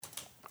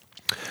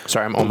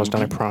Sorry, I'm almost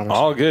done, I promise.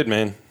 All good,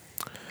 man.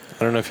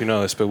 I don't know if you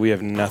know this, but we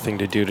have nothing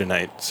to do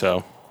tonight,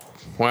 so.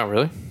 Wow,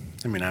 really?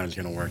 I mean, I was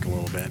going to work a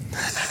little bit.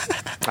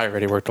 I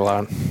already worked a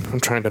lot. I'm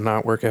trying to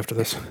not work after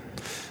this.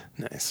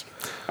 Nice.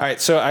 All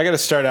right, so I got to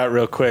start out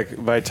real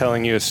quick by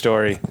telling you a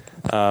story.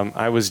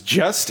 I was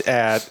just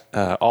at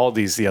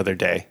Aldi's the other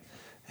day,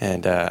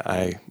 and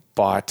I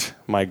bought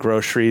my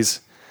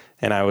groceries,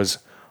 and I was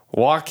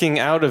walking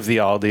out of the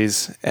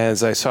Aldi's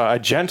as I saw a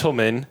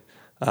gentleman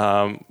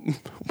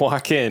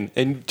walk in.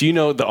 And do you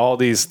know the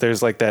Aldi's,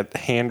 there's like that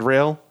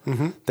handrail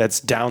that's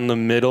down the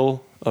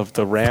middle of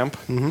the ramp.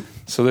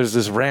 So there's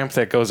this ramp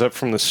that goes up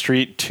from the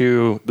street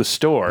to the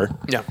store.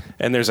 Yeah.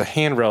 And there's a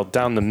handrail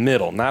down the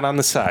middle, not on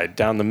the side,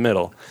 down the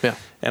middle. Yeah.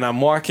 And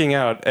I'm walking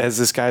out as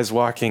this guy's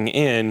walking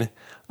in,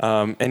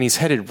 and he's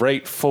headed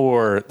right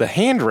for the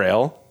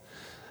handrail.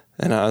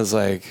 And I was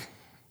like,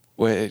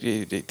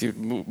 wait, dude,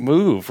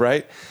 move,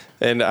 right?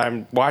 And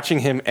I'm watching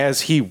him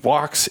as he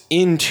walks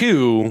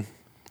into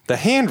the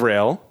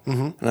handrail,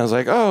 and I was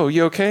like, "Oh,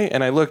 you okay?"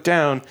 And I looked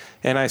down,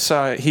 and I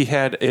saw he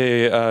had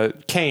a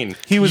cane.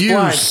 He was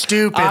blind. You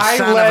stupid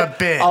son of a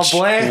bitch!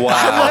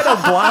 I let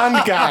a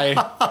blonde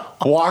guy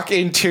walk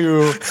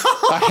into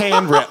a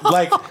handrail,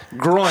 like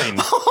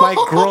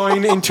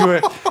groin into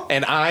it,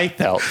 and I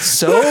felt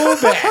so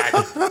bad.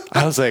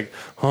 I was like,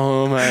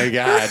 "Oh my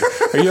god,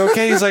 are you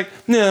okay?" He's like,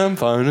 "Yeah, I'm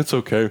fine. It's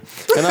okay."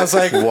 And I was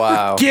like,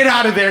 Wow. Get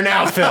out of there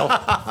now, Phil.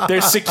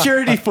 There's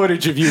security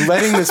footage of you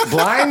letting this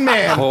blind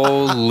man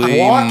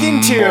walk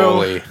into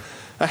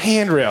a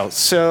handrail."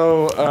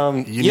 So,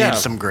 You need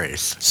some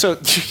grace. So,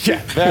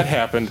 yeah, that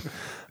happened.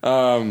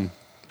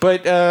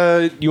 But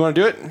you want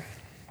to do it?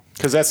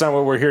 Because that's not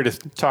what we're here to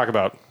talk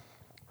about.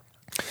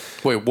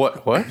 Wait,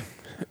 what? What?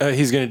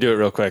 He's going to do it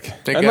real quick.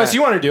 Thank Unless God.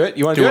 you want to do it.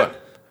 You want to do it?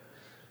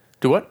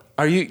 Do what?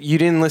 Are you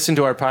didn't listen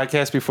to our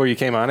podcast before you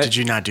came on it? Did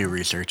you not do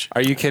research?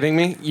 Are you kidding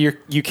me?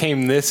 You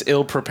came this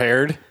ill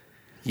prepared?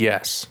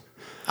 Yes.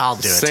 I'll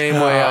do it. Same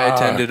way I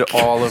attended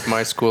all of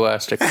my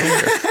scholastic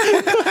career.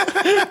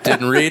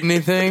 Didn't read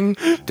anything,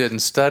 didn't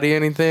study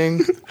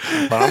anything,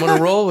 but I'm going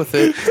to roll with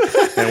it,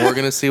 and we're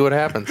going to see what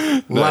happens.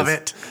 Love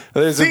it.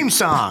 Theme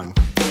song.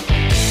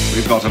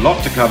 We've got a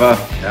lot to cover,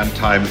 and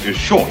time is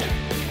short.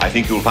 I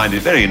think you'll find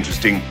it very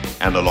interesting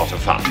and a lot of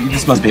fun.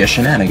 This must be a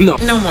shenanigan.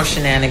 No more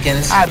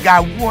shenanigans. I've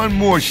got one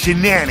more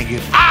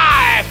shenanigan.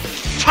 I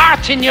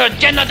fart in your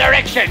general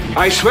direction.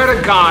 I swear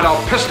to God,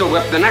 I'll pistol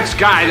whip the next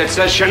guy that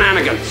says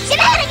shenanigans.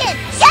 Shenanigans!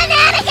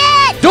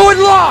 Shenanigans! Do it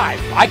live.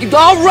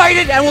 I'll write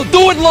it and we'll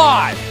do it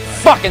live.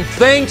 Fucking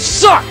thing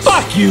sucks.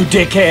 Fuck you,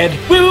 dickhead.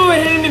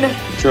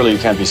 Surely you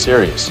can't be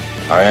serious.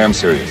 I am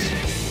serious,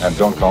 and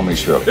don't call me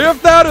Shirley.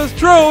 If that is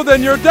true,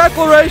 then your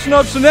declaration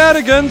of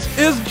shenanigans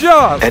is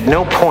just. At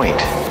no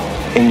point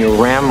in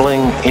your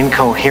rambling,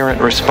 incoherent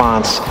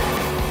response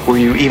were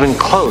you even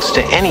close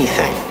to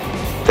anything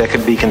that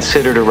could be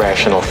considered a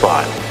rational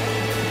thought.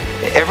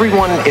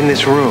 Everyone in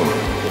this room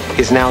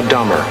is now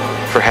dumber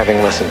for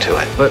having listened to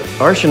it. But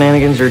our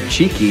shenanigans are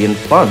cheeky and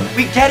fun.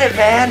 We get it,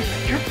 man.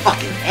 You're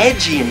fucking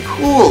edgy and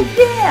cool.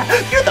 Yeah,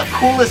 you're the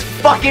coolest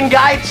fucking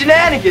guy at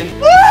shenanigans.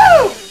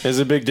 Woo! There's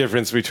a big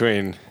difference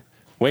between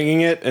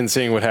winging it and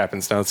seeing what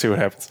happens. Now let's see what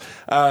happens.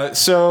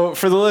 So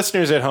for the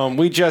listeners at home,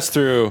 we just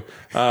threw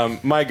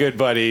my good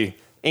buddy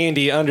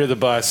Andy under the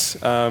bus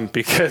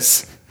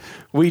because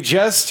we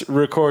just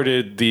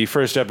recorded the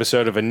first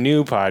episode of a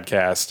new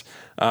podcast.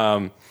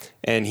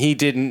 And he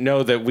didn't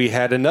know that we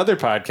had another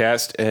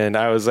podcast. And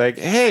I was like,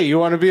 "Hey, you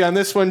want to be on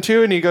this one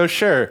too?" And he goes,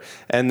 "Sure."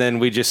 And then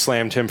we just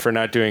slammed him for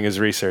not doing his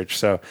research.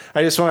 So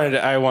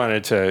I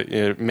wanted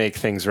to make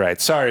things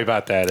right. Sorry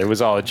about that. It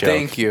was all a joke.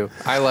 Thank you.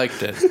 I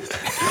liked it.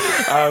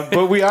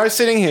 But we are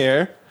sitting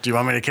here. Do you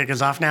want me to kick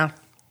us off now?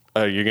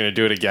 You're going to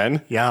do it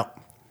again? Yep.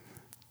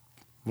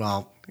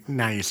 Well,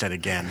 now you said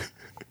again.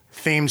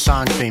 Theme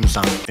song, theme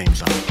song, theme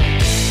song.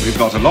 We've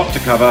got a lot to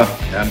cover,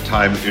 and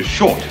time is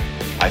short.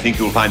 I think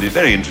you'll find it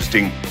very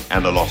interesting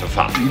and a lot of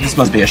fun. This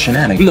must be a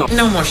shenanigan.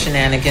 No more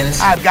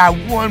shenanigans. I've got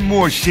one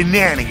more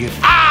shenanigan.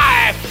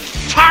 I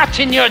fart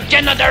in your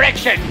general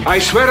direction. I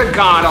swear to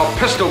God, I'll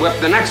pistol whip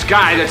the next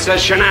guy that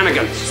says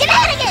shenanigans.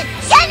 Shenanigans!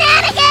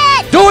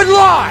 Shenanigans! Do it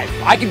live.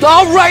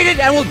 I'll write it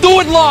and we'll do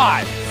it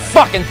live.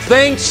 Fucking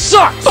thing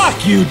sucks.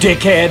 Fuck you,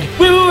 dickhead.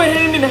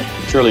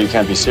 Surely you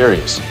can't be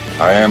serious.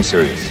 I am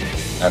serious,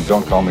 and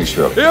don't call me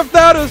Shirley. If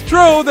that is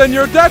true, then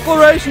your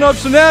declaration of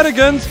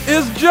shenanigans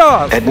is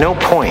just. At no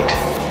point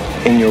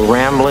in your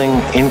rambling,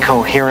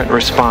 incoherent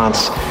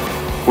response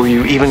were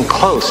you even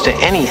close to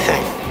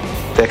anything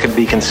that could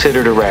be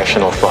considered a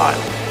rational thought.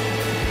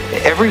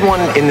 Everyone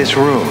in this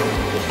room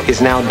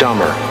is now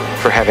dumber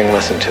for having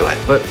listened to it.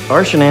 But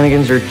our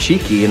shenanigans are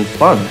cheeky and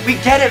fun. We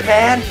get it,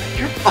 man.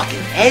 You're fucking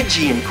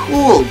edgy and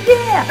cool.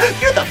 Yeah,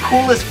 you're the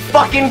coolest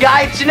fucking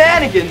guy at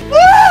shenanigans.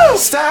 Woo!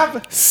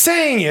 Stop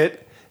saying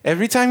it.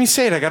 Every time you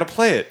say it, I got to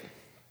play it.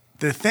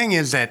 The thing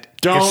is that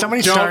if Don't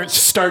somebody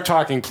start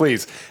talking,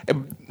 please.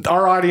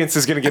 Our audience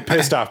is going to get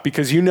pissed off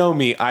because you know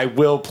me. I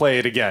will play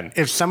it again.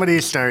 If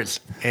somebody starts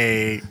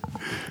a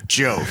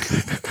joke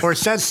or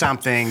says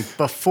something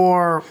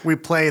before we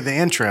play the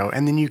intro,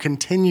 and then you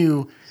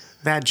continue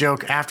that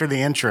joke after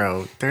the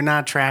intro, they're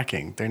not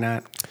tracking. They're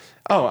not.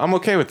 Oh, I'm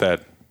okay with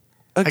that.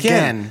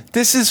 Again,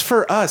 this is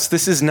for us.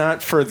 This is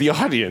not for the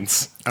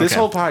audience. This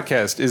whole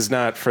podcast is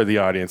not for the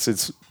audience.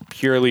 It's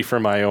purely for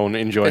my own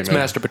enjoyment. It's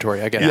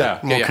masturbatory. I get it. Yeah.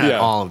 We'll cut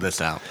all of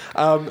this out.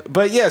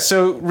 But yeah,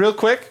 so real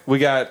quick, we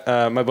got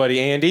my buddy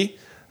Andy.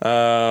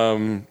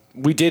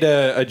 We did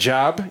a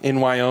job in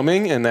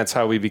Wyoming, and that's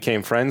how we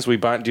became friends. Do you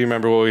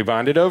remember what we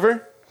bonded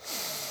over?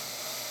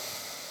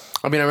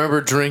 I mean, I remember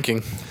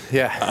drinking.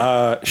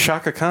 Yeah.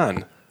 Shaka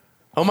Khan.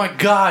 Oh my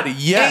God!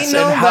 Yes, Ain't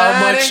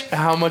and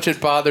how much it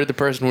bothered the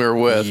person we were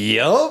with.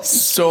 Yup.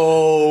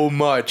 So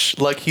much,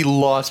 like he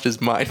lost his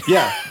mind.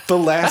 Yeah, the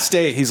last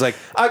day he's like,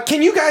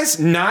 "Can you guys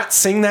not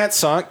sing that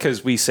song?"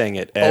 Because we sang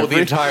it. The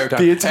entire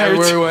time. The entire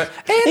time. time. We went,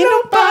 ain't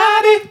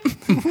nobody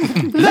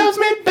loves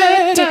me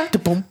better.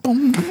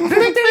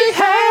 Make me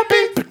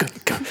happy.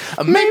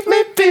 Make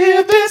me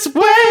feel this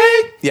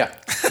way. Yeah.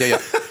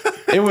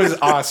 It was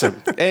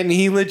awesome, and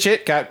he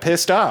legit got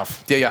pissed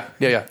off. Yeah.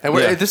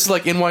 And this is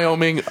like in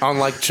Wyoming on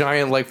like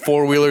giant like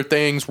 4-wheeler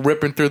things,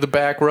 ripping through the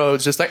back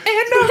roads, just like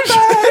ain't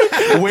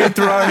nobody. Wind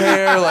through our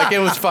hair, like it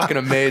was fucking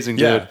amazing,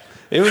 dude. Yeah,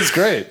 it was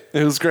great.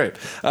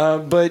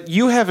 But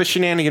you have a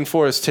shenanigan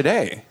for us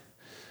today.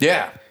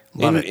 Yeah.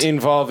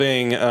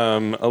 Involving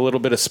a little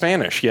bit of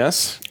Spanish,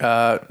 yes?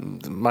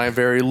 My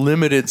very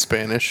limited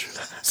Spanish.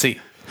 See.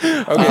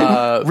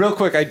 Okay, real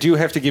quick, I do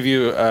have to give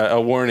you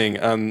a warning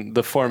on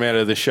the format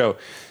of the show.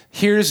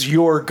 Here's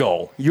your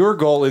goal. Your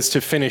goal is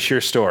to finish your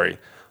story.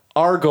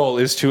 Our goal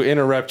is to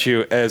interrupt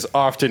you as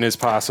often as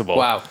possible.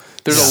 Wow.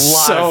 There's a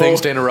lot of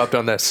things to interrupt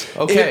on this.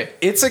 Okay.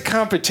 It's a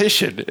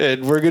competition,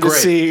 and we're going to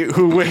see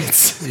who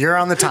wins. You're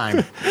on the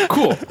time.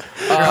 Cool.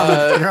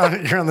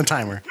 You're on the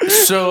timer.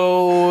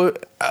 So,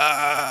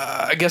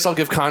 I guess I'll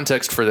give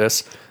context for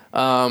this.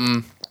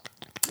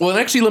 Well, and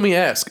actually, let me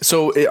ask.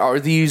 So, are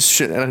these...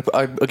 And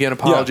again,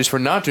 apologies for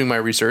not doing my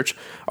research.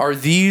 Are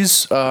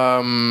these,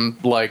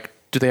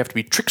 do they have to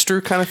be trickster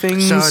kind of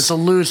things? So, it's a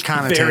loose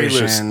connotation. Very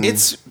loose.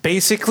 It's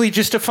basically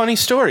just a funny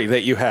story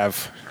that you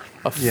have.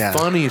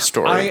 Funny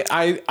story.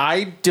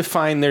 I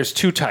define there's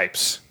two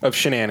types of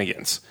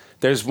shenanigans.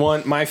 There's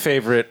one, my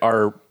favorite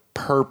are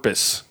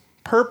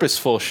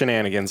purposeful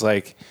shenanigans,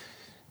 like,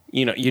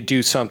 you know, you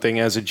do something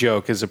as a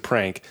joke, as a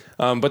prank.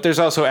 But there's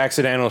also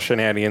accidental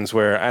shenanigans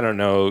where, I don't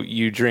know,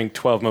 you drink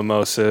 12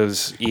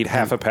 mimosas, eat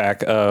half a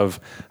pack of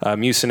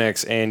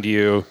Mucinex, and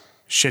you...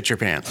 shit your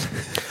pants.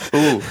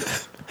 Ooh.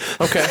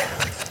 Okay.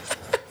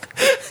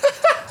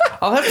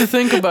 I'll have to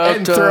think about...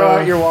 and throw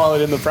out your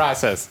wallet in the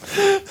process.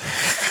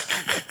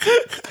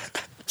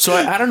 So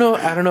I don't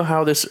know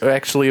how this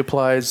actually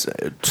applies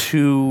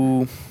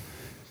to...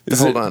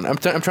 Hold on. I'm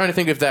trying to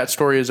think if that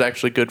story is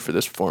actually good for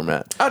this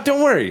format. Oh,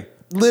 don't worry.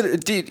 It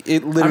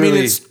literally... I mean,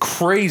 it's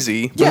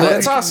crazy. Yeah,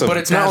 that's awesome. But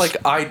it's not like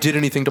I did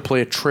anything to play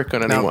a trick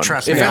on anyone. No,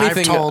 trust me.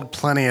 I've told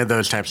plenty of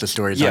those types of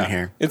stories on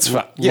here. It's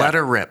fun. Let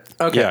her rip.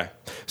 Okay. Yeah.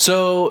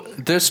 So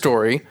this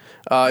story,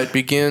 it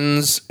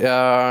begins,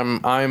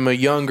 I'm a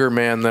younger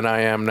man than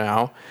I am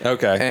now.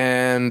 Okay.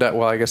 And,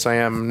 well, I guess I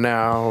am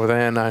now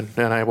then, and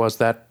I was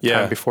that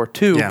time before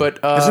too. Yeah. But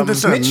isn't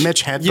this a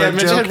Mitch Hedberg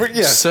joke?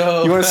 Yeah.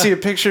 So, you want to see a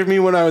picture of me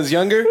when I was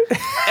younger?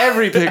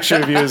 Every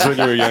picture of you is when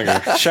you were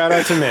younger. Shout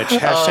out to Mitch.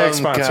 Hashtag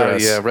sponsor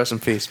us. Yeah, rest in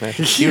peace, man.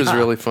 He was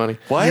really funny.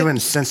 What? You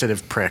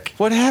insensitive prick.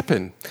 What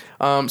happened?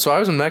 So I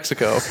was in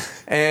Mexico,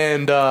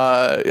 and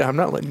I'm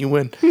not letting you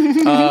win.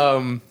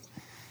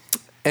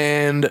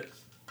 And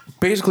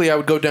basically, I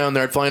would go down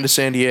there. I'd fly into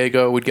San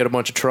Diego. We'd get a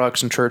bunch of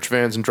trucks and church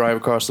vans and drive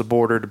across the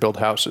border to build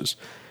houses.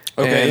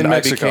 Okay, and in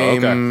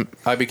Mexico.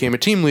 I became a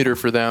team leader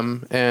for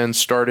them and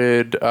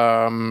started,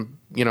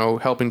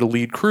 helping to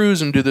lead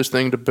crews and do this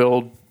thing to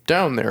build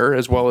down there,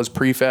 as well as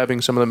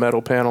prefabbing some of the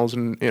metal panels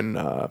in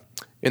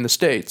the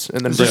States,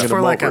 and then is this bringing for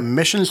them like over. a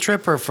missions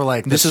trip or for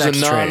like This the is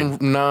sex a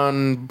trade?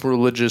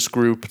 non-religious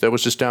group that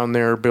was just down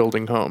there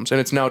building homes,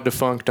 and it's now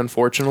defunct,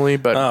 unfortunately.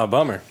 But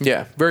bummer.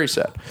 Yeah, very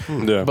sad.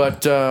 Yeah.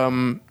 But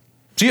so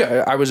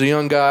yeah, I was a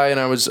young guy, and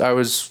I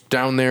was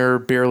down there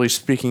barely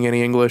speaking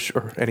any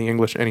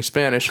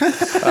Spanish.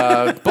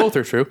 Both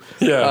are true.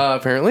 Yeah.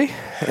 Apparently,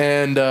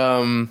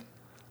 and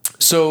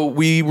so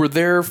we were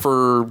there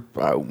for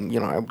I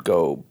would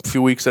go a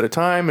few weeks at a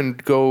time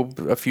and go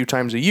a few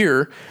times a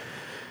year.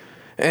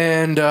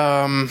 And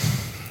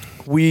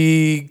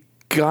we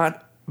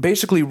got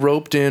basically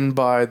roped in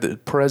by the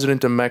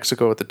president of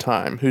Mexico at the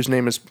time, whose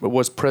name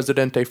was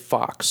Presidente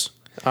Fox,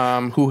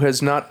 who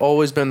has not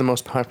always been the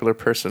most popular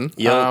person.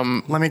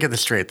 Yep. Let me get this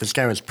straight. This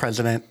guy was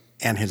president,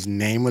 and his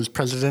name was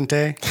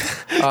Presidente?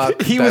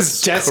 He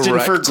was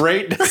destined for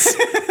greatness.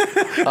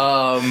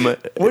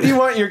 What do you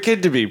want your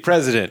kid to be?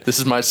 President. This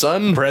is my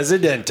son.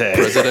 Presidente.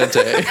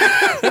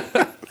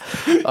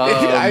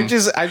 I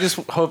just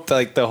hope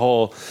like the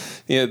whole,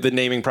 the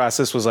naming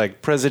process was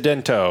like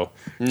Presidento.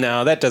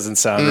 No, that doesn't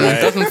sound right.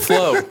 It doesn't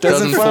flow.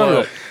 Doesn't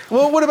flow.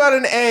 Well, what about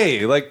an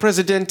A, like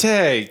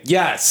Presidente?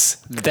 Yes,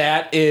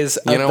 that is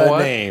the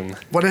name.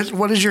 What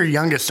is your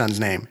youngest son's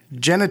name?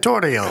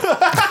 Genitorio.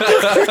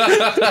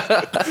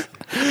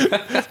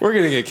 We're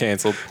gonna get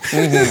canceled.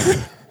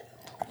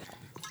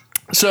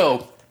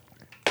 So,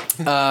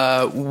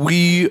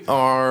 we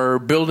are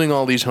building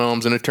all these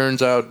homes, and it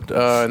turns out,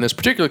 in this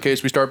particular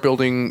case, we start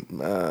building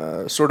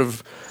sort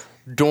of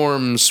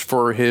dorms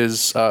for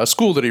his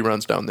school that he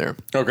runs down there.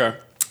 Okay.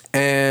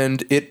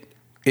 And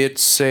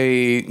it's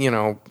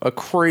a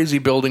crazy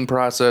building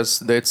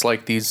process. It's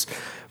like these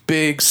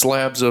big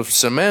slabs of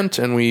cement,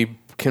 and we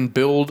can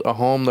build a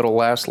home that'll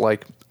last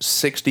like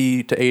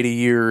 60 to 80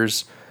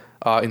 years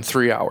in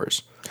 3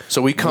 hours.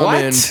 So we come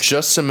in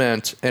just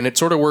cement, and it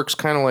sort of works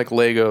kind of like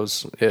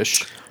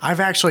Legos-ish. I've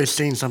actually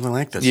seen something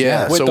like this.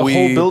 Yeah. Wait, so the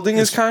whole building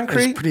is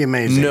concrete? It's pretty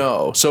amazing.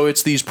 No. So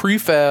it's these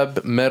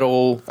prefab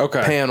metal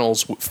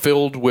panels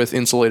filled with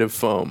insulative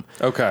foam.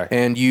 Okay.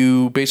 And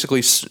you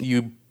basically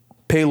you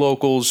pay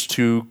locals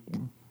to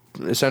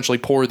essentially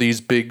pour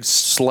these big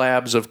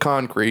slabs of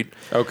concrete.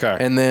 Okay.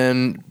 And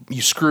then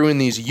you screw in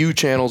these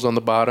U-channels on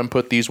the bottom,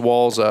 put these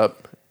walls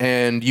up,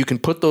 and you can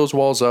put those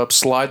walls up,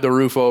 slide the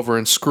roof over,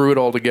 and screw it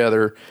all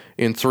together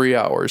in 3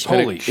 hours.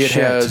 Holy shit.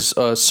 It has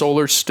a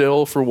solar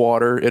still for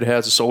water. It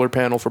has a solar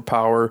panel for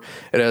power.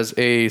 It has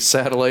a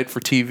satellite for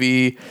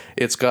TV.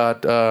 It's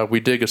got, we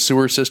dig a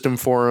sewer system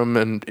for them,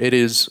 and it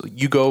is,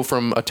 you go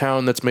from a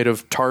town that's made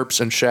of tarps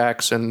and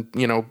shacks and,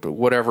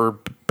 whatever,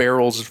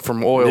 barrels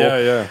from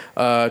oil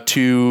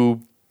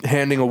to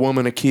handing a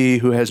woman a key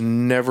who has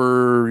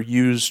never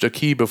used a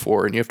key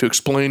before, and you have to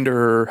explain to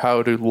her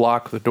how to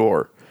lock the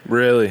door.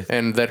 Really?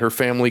 And that her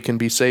family can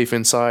be safe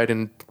inside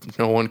and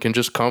no one can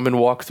just come and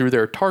walk through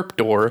their tarp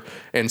door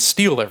and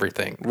steal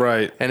everything.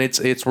 Right. And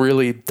it's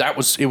really, it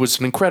was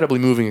an incredibly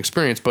moving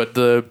experience, but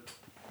the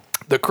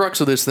crux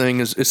of this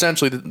thing is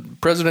essentially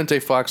Presidente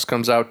Fox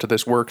comes out to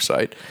this work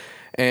site,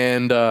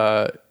 and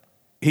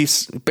he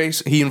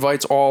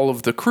invites all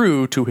of the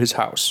crew to his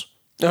house.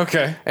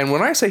 Okay. And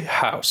when I say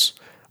house,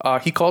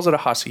 he calls it a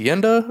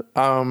hacienda.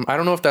 I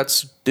don't know if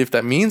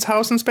that means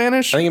house in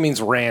Spanish. I think it means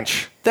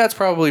ranch. That's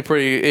probably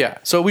pretty, yeah.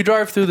 So we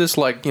drive through this,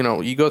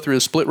 you go through a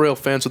split rail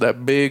fence with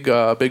that big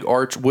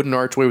wooden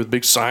archway with a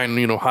big sign,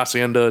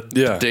 Hacienda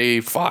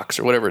Dave Fox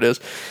or whatever it is.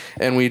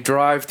 And we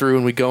drive through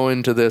and we go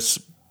into this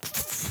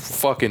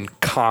fucking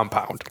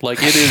compound. Like,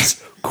 it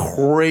is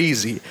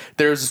crazy.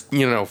 There's,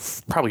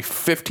 probably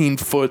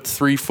 15-foot,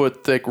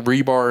 3-foot thick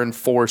rebar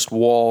enforced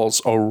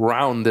walls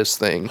around this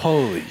thing.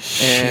 Holy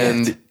shit.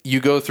 And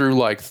you go through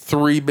like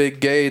 3 big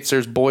gates.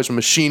 There's boys with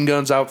machine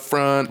guns out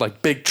front,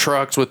 like big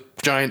trucks with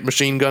giant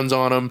machine guns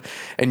on them.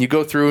 And you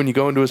go through and you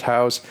go into his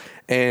house,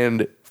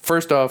 and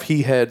first off,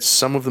 he had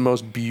some of the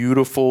most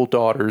beautiful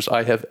daughters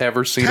I have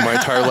ever seen in my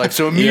entire life.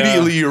 So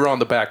immediately you're on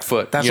the back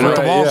foot. That's what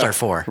the walls are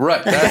for.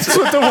 Right. That's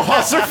what the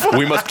walls are for.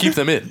 We must keep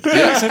them in.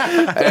 Yes.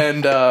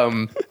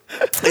 And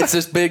it's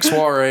this big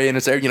soiree, and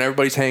it's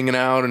everybody's hanging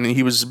out, and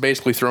he was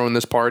basically throwing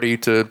this party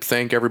to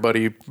thank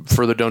everybody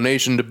for the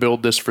donation to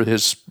build this for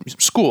his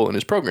school and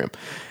his program.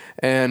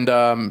 And,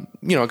 I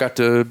got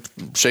to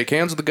shake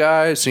hands with the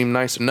guy, seemed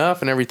nice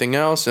enough and everything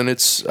else. And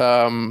it's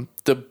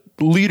the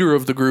leader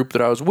of the group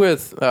that I was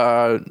with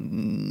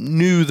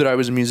knew that I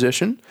was a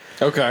musician.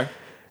 Okay.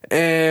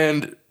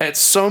 And at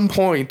some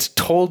point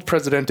told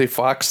Presidente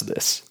Fox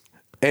this.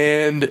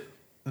 And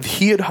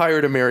he had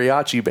hired a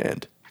mariachi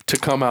band to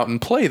come out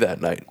and play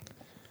that night.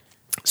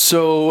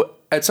 So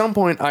at some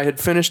point I had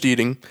finished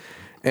eating,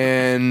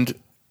 and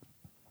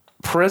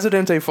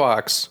Presidente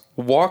Fox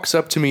walks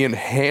up to me and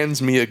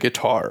hands me a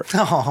guitar.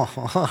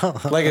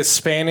 Like a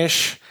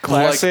Spanish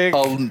classic?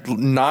 Like a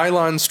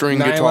nylon string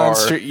guitar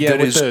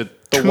that is the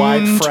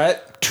wide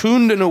fret.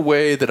 Tuned in a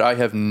way that I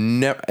have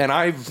never... And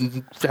I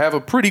have a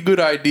pretty good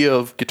idea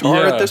of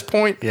guitar at this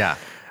point. Yeah.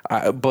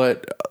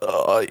 But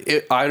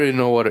I didn't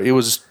know what... It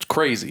was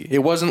crazy. It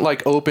wasn't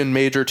like open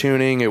major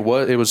tuning. It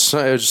was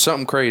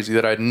something crazy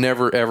that I'd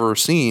never, ever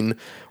seen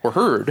or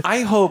heard.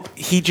 I hope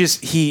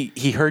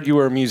he heard you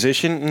were a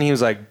musician and he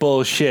was like,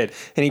 bullshit.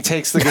 And he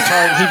takes the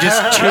guitar and he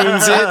just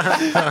tunes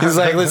it. He's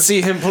like, let's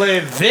see him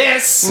play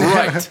this.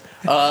 Right.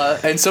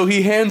 And so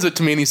he hands it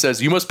to me and he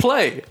says, "You must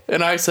play."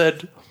 And I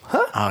said,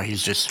 "Huh?" Oh,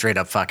 he's just straight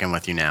up fucking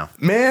with you now.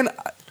 Man,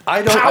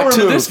 I don't.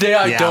 To this day,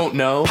 I don't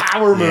know.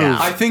 Power move. Yeah.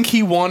 I think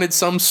he wanted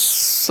some.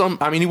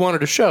 I mean, he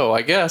wanted a show,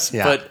 I guess.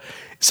 Yeah. But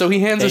so he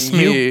hands this to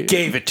me. You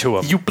gave it to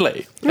him. You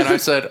play, and I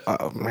said,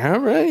 "All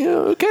right,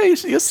 okay,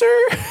 yes,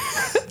 sir.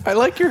 I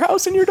like your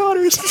house and your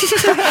daughters."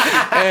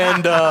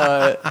 And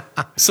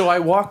so I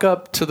walk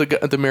up to the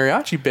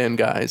mariachi band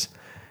guys,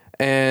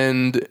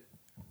 and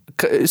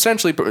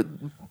essentially,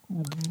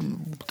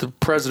 the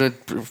president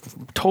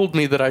told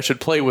me that I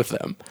should play with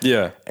them.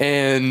 Yeah.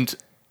 And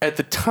at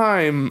the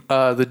time,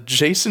 the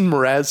Jason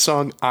Mraz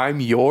song "I'm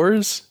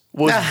Yours"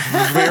 was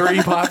very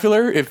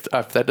popular. If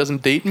that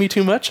doesn't date me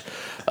too much.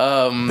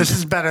 This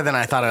is better than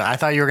I thought. I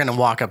thought you were going to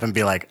walk up and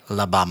be like,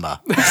 La Bamba.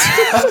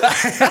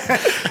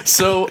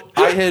 So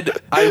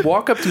I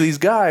walk up to these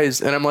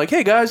guys and I'm like,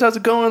 hey guys, how's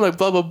it going? Like,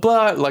 blah, blah,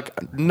 blah.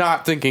 Like,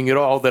 not thinking at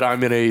all that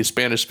I'm in a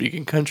Spanish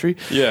speaking country.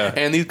 Yeah.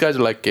 And these guys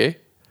are like, ¿Qué?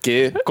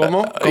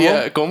 ¿Cómo?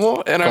 Yeah,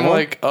 ¿Cómo? And I'm ¿Cómo?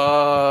 like,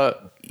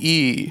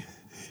 E.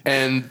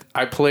 And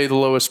I play the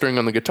lowest string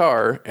on the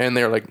guitar and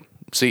they're like,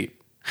 C.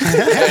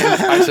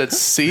 And I said,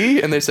 C?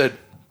 And they said,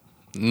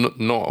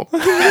 no.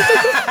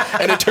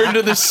 And it turned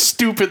to this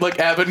stupid like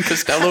Abbott and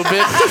Costello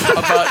bit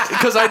about,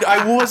 because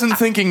I wasn't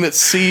thinking that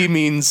C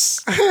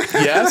means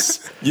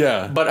yes.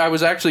 Yeah. But I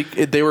was actually,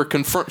 they were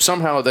confirmed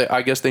somehow that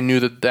I guess they knew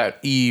that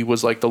E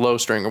was like the low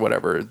string or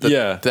whatever. And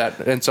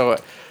so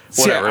whatever.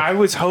 See, I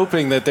was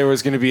hoping that there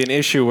was going to be an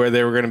issue where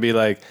they were going to be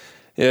like,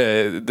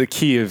 the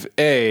key of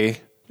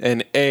A,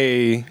 and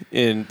A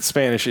in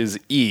Spanish is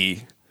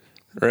E.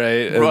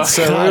 Right? And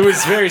so it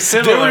was very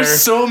similar. There were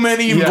so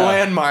many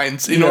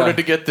landmines in order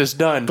to get this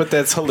done. But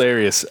that's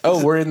hilarious.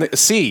 Oh, we're in the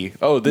C.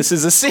 Oh, this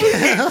is a C.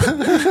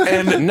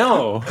 And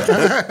no.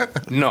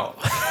 No.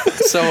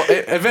 So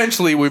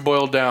eventually we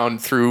boiled down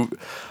through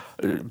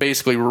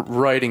basically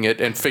writing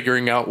it and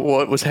figuring out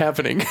what was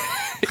happening.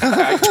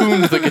 I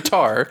tuned the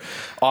guitar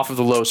off of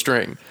the low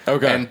string.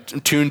 Okay.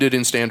 And tuned it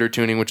in standard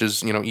tuning, which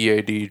is, E,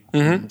 A, D,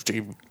 G,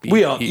 B,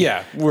 we're all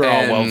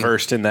well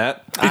versed in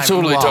that.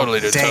 Totally.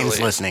 Dane's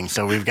listening,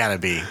 so we've got to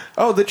be.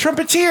 Oh, the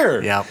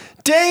trumpeter. Yep.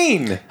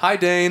 Dane. Hi,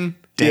 Dane.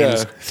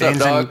 Dane's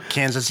What's up, in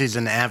Kansas. He's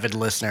an avid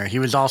listener. He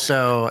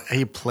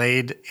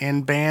played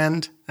in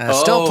band.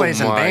 Still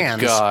plays in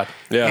bands. God.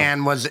 Yeah.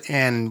 And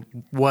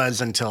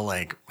was until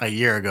like a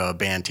year ago a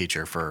band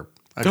teacher for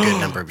a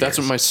good number of years. That's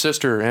what my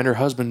sister and her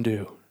husband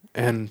do.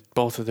 And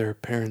both of their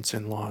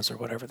parents-in-laws or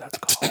whatever that's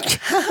called.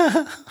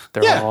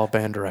 They're all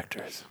band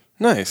directors.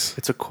 Nice.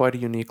 It's quite a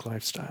unique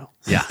lifestyle.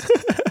 Yeah.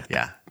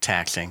 Yeah.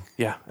 Taxing.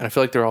 Yeah. And I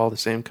feel like they're all the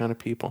same kind of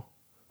people.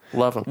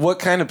 Love them. What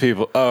kind of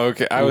people? Oh,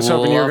 okay. I was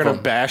hoping you were going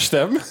to bash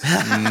them.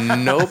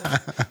 Nope.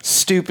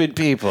 Stupid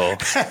people.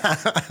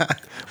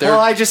 Well,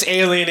 I just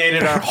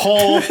alienated our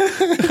whole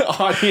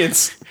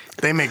audience.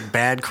 They make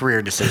bad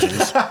career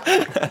decisions.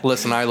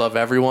 Listen, I love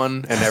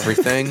everyone and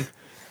everything.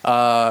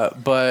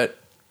 But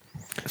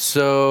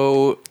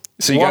so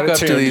you walk gotta up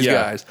to tune, these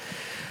guys.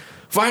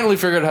 Finally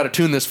figured out how to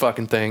tune this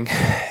fucking thing.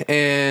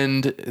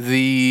 And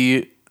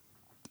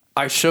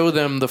I show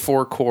them the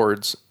 4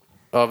 chords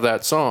of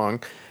that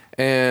song.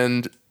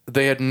 And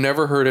they had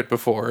never heard it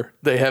before.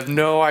 They have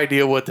no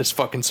idea what this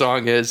fucking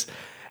song is.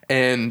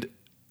 And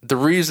the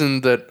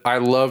reason that I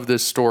love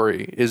this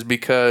story is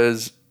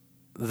because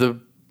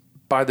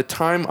by the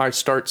time I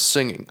start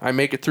singing, I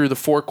make it through the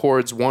 4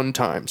 chords one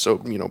time. So,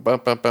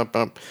 bump, bump, bump,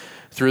 bump,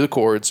 through the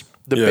chords.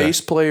 The bass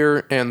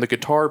player and the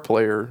guitar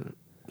player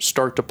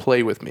start to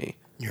play with me.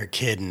 You're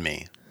kidding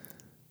me.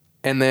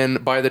 And then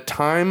by the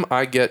time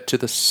I get to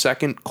the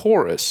second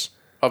chorus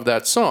of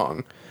that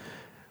song,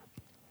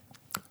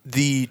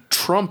 the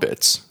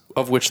trumpets,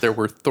 of which there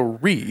were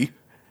 3,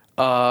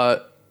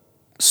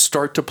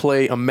 start to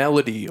play a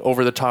melody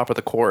over the top of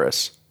the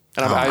chorus.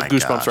 And I have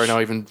goosebumps right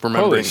now even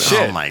remembering this.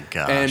 Oh my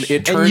gosh. And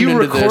it turned you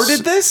into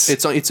recorded this?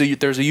 There's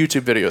a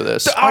YouTube video of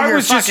this. I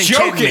was just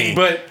joking,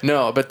 but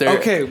no, but there.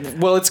 Okay,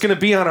 well, it's going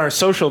to be on our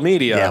social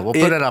media. Yeah, we'll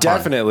put it up.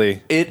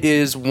 Definitely. It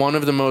is one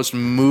of the most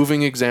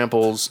moving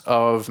examples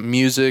of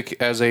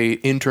music as a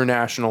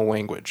international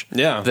language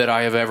that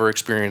I have ever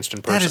experienced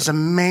in person. That is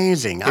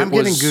amazing. I'm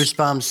getting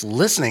goosebumps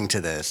listening to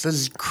this. This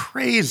is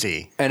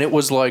crazy. And it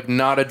was like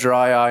not a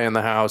dry eye in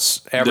the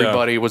house.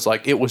 Everybody was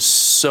like, it was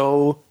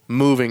so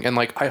moving, and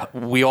like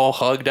we all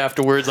hugged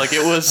afterwards. Like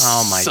it was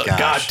oh my gosh.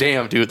 God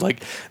damn, dude.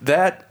 Like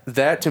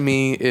that to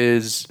me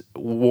is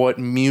what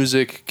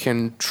music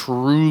can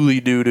truly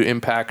do to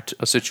impact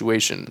a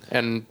situation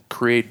and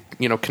create,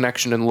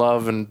 connection and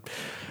love, and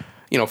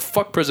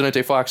fuck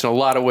Presidente Fox in a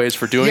lot of ways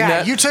for doing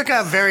that. You took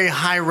a very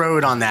high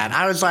road on that.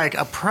 I was like,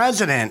 a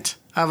president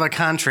of a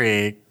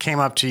country came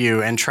up to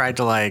you and tried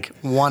to like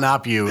one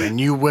up you, and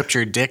you whipped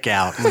your dick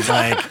out and was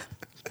like,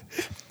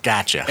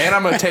 gotcha. And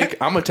I'm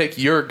gonna take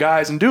your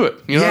guys and do it.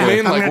 You know what I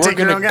mean? Like we're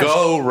gonna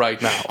go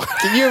right now.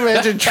 Can you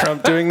imagine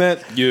Trump doing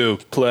that? You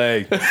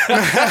play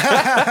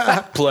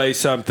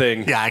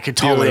something. Yeah, I could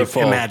totally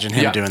imagine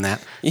him doing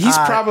that. He's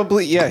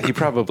probably he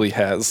probably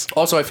has.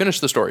 Also, I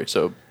finished the story,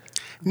 so.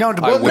 No,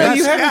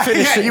 you haven't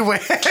finished it.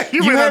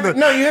 You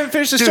haven't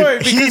finished the story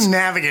because he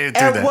navigated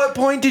through that. At what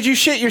point did you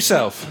shit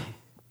yourself?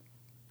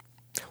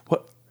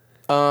 What?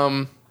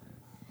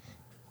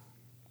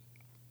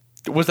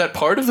 Was that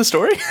part of the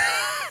story?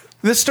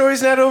 The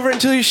story's not over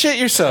until you shit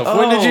yourself.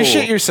 When did you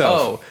shit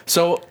yourself? Oh,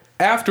 so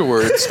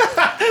afterwards.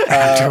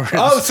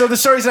 So the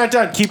story's not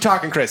done. Keep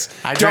talking, Chris.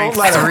 I drank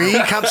 3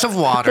 cups of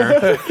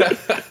water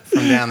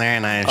from down there,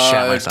 and I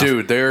shot myself.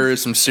 Dude, there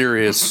is some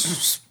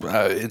serious.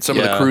 In some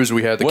of the crews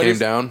we had that came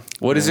down.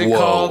 What is it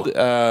called?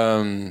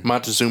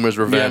 Montezuma's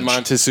Revenge. Yeah,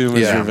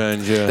 Montezuma's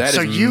Revenge. Yeah. That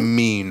is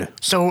mean.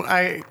 So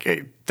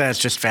that's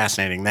just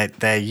fascinating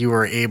that you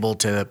were able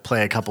to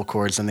play a couple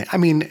chords.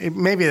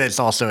 Maybe that's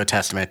also a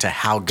testament to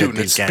how good Dude,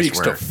 these it guys speaks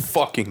were. to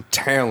fucking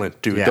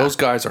talent, dude. Yeah. Those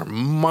guys are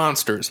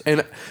monsters.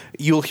 And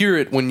you'll hear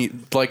it when you,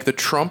 like the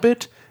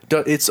trumpet,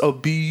 it's a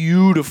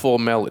beautiful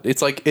melody.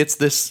 It's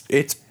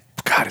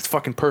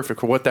fucking perfect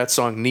for what that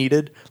song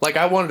needed. Like,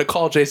 I wanted to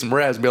call Jason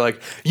Mraz and be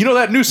like, you know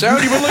that new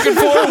sound you've been looking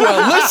for?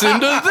 Well, listen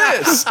to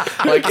this.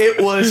 Like,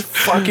 it was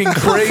fucking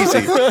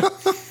crazy.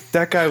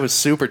 That guy was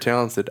super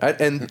talented.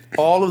 And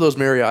all of those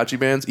mariachi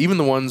bands, even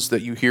the ones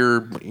that you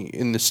hear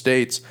in the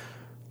States,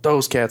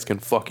 those cats can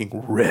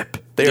fucking rip.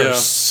 They are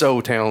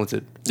so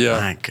talented. Yeah.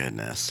 My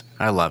goodness.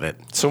 I love it.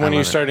 So when are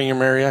you starting your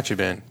mariachi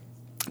band?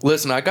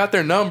 Listen, I got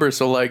their number,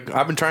 so like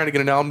I've been trying to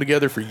get an album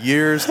together for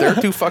years. They're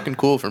too fucking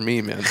cool for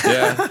me, man.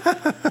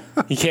 Yeah.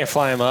 You can't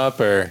fly them up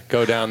or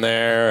go down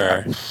there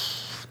or...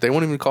 They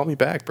won't even call me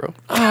back, bro.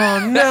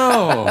 Oh,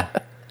 no.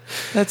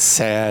 That's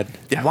sad.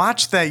 Yeah.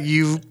 Watch that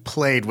you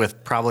played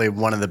with probably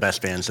one of the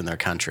best bands in their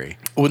country.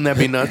 Wouldn't that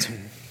be nuts?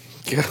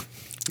 Yeah.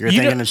 You're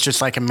thinking it's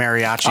just like a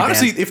mariachi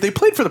honestly, band. if they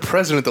played for the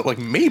president, that like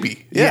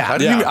maybe. Yeah.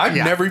 I've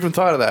never even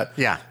thought of that.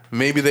 Yeah.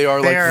 Maybe they are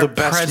like the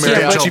best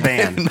presidential mariachi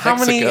band. in How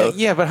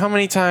Mexico. but how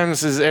many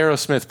times is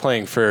Aerosmith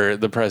playing for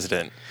the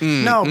president?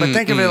 No, but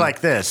think of it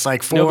like this: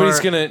 like for Nobody's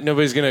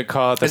gonna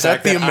call it the Is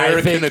that fact the I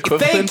American think-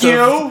 equivalent Thank you.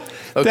 of-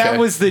 Okay. That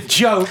was the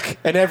joke,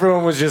 and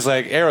everyone was just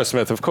like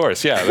Aerosmith. Of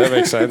course, yeah, that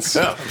makes sense.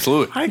 Yeah,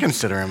 absolutely. I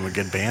consider him a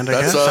good band.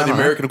 I That's guess. I the don't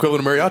know. American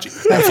equivalent of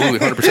mariachi. Absolutely,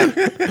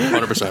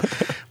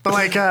 100%. But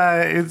like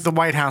the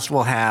White House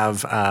will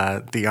have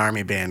the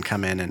Army band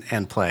come in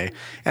and play,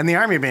 and the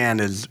Army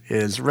band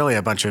is really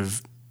a bunch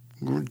of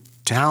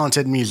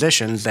talented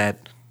musicians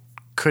that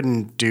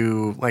couldn't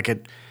do like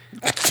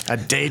a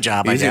day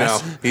job. Easy I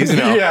guess. now. Easy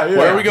now. Yeah.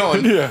 Where are we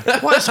going? Yeah.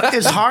 Well,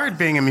 it's hard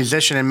being a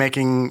musician and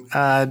making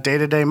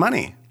day-to-day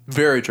money.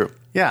 Very true.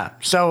 Yeah.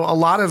 So a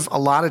lot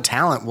of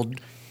talent will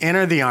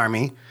enter the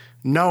Army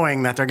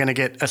knowing that they're going to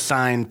get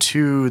assigned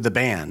to the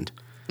band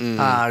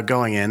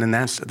going in, and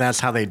that's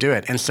how they do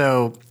it. And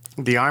so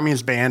the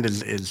Army's band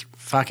is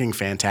fucking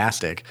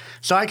fantastic.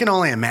 So I can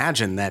only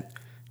imagine that,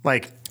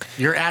 like,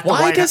 you're at the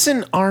Why White does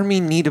an army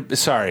need a...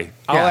 Sorry,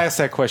 I'll Yeah. ask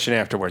that question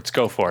afterwards.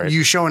 Go for it.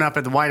 you showing up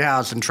at the White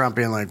House and Trump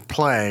being like,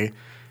 play,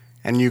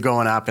 and you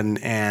going up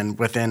and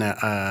within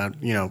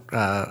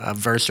a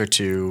verse or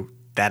two,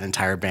 that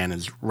entire band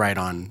is right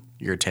on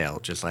your tail,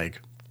 just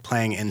like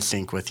playing in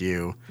sync with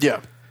you. Yeah.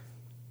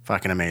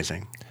 Fucking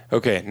amazing.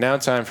 Okay, now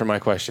time for my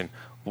question.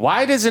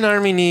 Why does an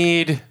army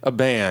need a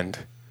band?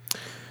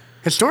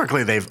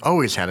 Historically, they've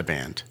always had a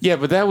band. Yeah,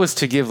 but that was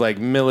to give like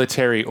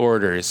military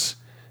orders.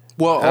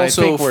 Well, I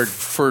also think we're-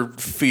 for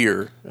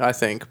fear, I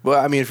think. Well,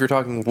 I mean, if you're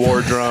talking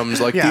war drums,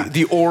 like Yeah.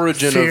 the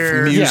origin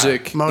Fear, of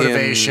music,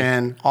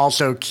 motivation,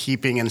 also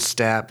keeping in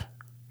step.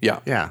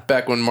 Yeah.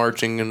 Back when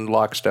marching in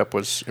lockstep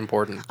was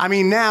important. I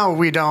mean, now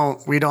we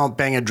don't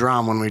bang a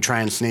drum when we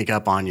try and sneak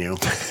up on you.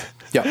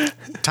 Yeah.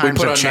 Times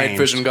we put have on night changed.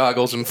 vision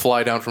goggles and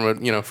fly down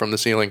from the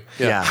ceiling.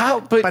 Yeah. How-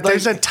 but, like-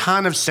 there's a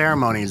ton of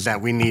ceremonies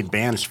that we need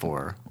bands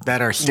for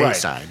that are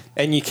stateside.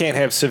 And you can't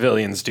have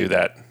civilians do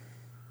that.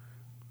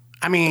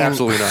 I mean,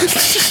 Absolutely not.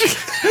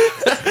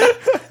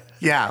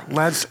 yeah,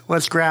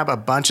 let's grab a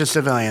bunch of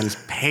civilians,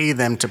 pay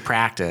them to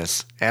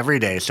practice every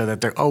day so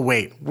that they're, oh,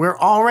 wait, we're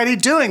already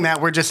doing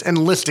that. We're just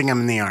enlisting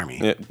them in the Army.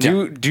 Yeah.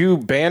 Do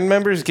band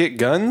members get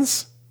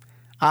guns?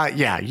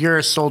 Yeah, you're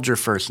a soldier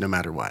first no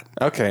matter what.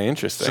 Okay,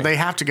 interesting. So they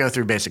have to go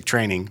through basic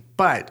training,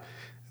 but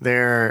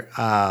their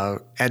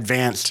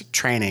advanced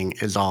training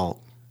is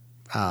all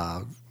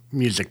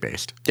music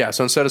based. Yeah,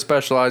 so instead of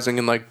specializing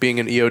in like being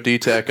an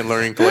EOD tech and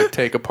learning to like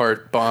take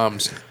apart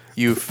bombs,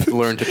 you've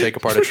learned to take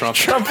apart a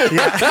trumpet.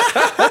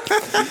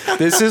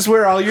 This is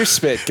where all your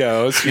spit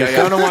goes. You're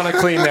going to want to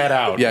clean that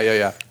out.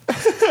 Yeah.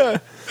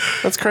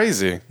 That's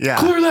crazy. Yeah.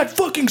 Clear that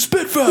fucking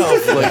spit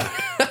valve. Like,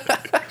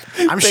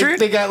 I'm sure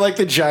They got like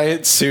the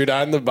giant suit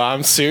on, the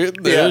bomb suit.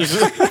 Yeah.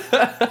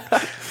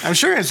 I'm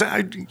sure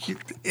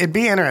it'd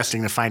be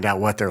interesting to find out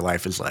what their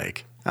life is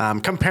like.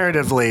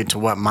 Comparatively to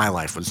what my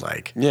life was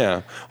like.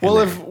 Yeah. Well,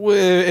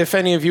 if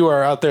any of you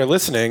are out there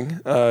listening,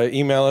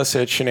 email us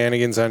at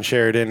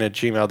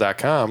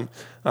shenanigansonsheridan@gmail.com,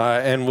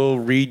 and we'll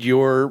read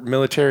your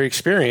military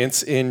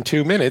experience in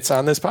 2 minutes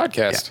on this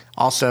podcast. Yeah.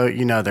 Also,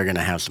 they're going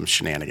to have some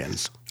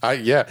shenanigans.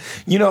 Yeah.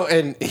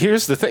 And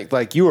here's the thing.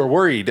 Like, you were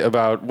worried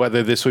about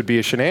whether this would be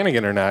a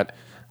shenanigan or not.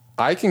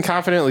 I can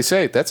confidently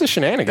say that's a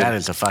shenanigan. That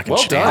is a fucking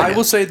well shenanigan. done. I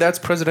will say that's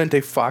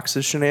Presidente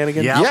Fox's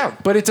shenanigan. Yeah. Yeah,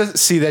 but it doesn't.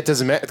 See, that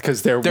doesn't matter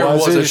because there There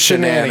was was a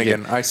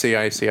shenanigan. I see.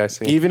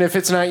 Even if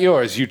it's not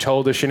yours, you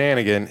told a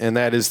shenanigan, and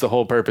that is the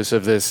whole purpose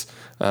of this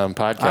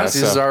podcast. Honestly,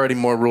 this is already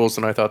more rules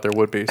than I thought there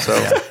would be. So,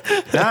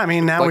 No, I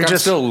mean, now like, we I'm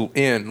just still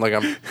in. Like,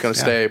 I'm gonna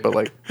stay, but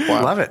like,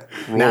 wow, love it.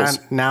 Rules.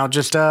 Now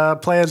just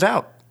play us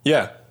out.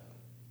 Yeah.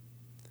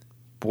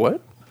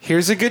 What?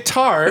 Here's a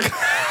guitar.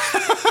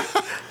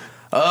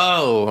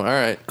 Oh, all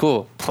right,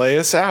 cool. Play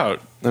us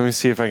out. Let me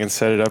see if I can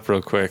set it up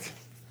real quick.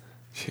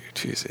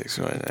 2, 6,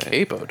 1, 9.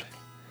 Capoed.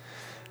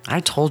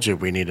 I told you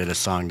we needed a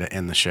song to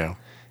end the show.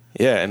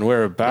 Yeah, and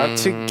we're about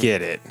to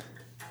get it.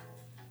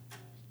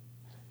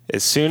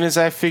 as soon as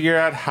I figure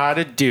out how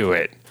to do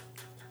it.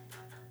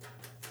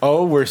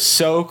 Oh, we're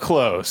so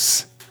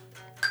close.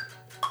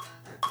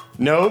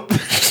 Nope.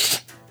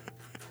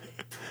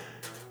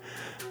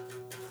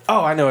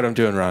 Oh, I know what I'm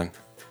doing wrong.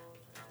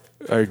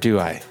 Or do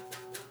I?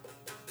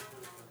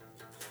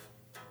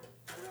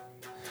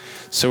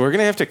 So we're going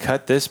to have to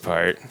cut this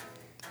part.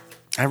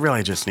 I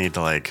really just need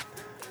to, like,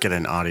 get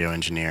an audio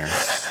engineer.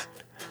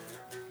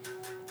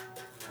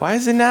 Why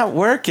is it not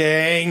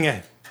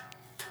working?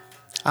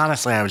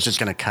 Honestly, I was just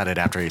going to cut it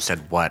after he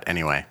said what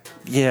anyway.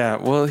 Yeah,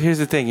 well, here's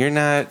the thing. You're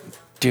not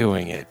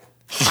doing it.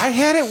 I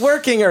had it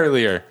working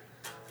earlier.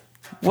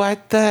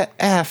 What the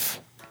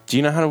F? Do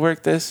you know how to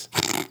work this?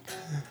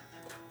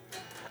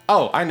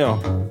 Oh, I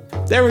know.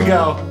 There we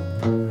go.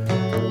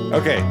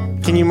 Okay,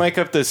 can you mic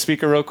up the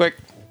speaker real quick?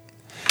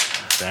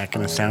 Is that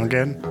going to sound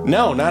good?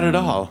 No, not at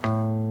all.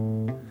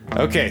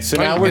 Okay, so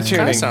now we're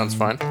tuning. That sounds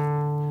fine.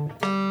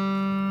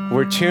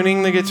 We're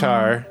tuning the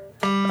guitar.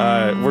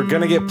 We're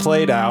going to get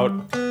played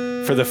out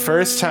for the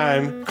first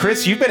time.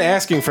 Chris, you've been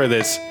asking for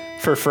this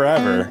for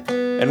forever,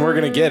 and we're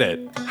going to get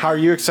it. How are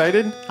you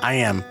excited? I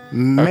am.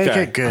 Make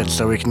it good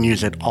so we can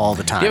use it all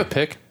the time. You have a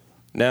pick?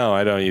 No,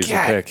 I don't use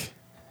a pick.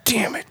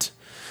 Damn it.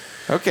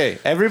 Okay,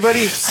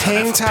 everybody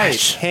hang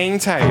tight. Hang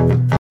tight.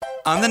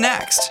 On the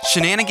next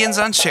Shenanigans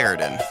on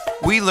Sheridan,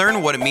 we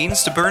learn what it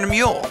means to burn a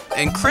mule,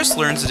 and Chris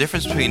learns the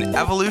difference between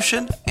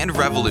evolution and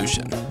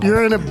revolution.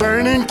 You're in a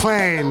burning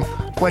plane,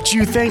 what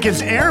you think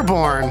is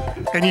airborne,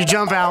 and you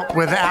jump out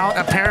without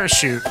a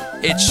parachute.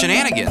 It's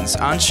Shenanigans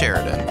on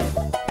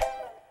Sheridan.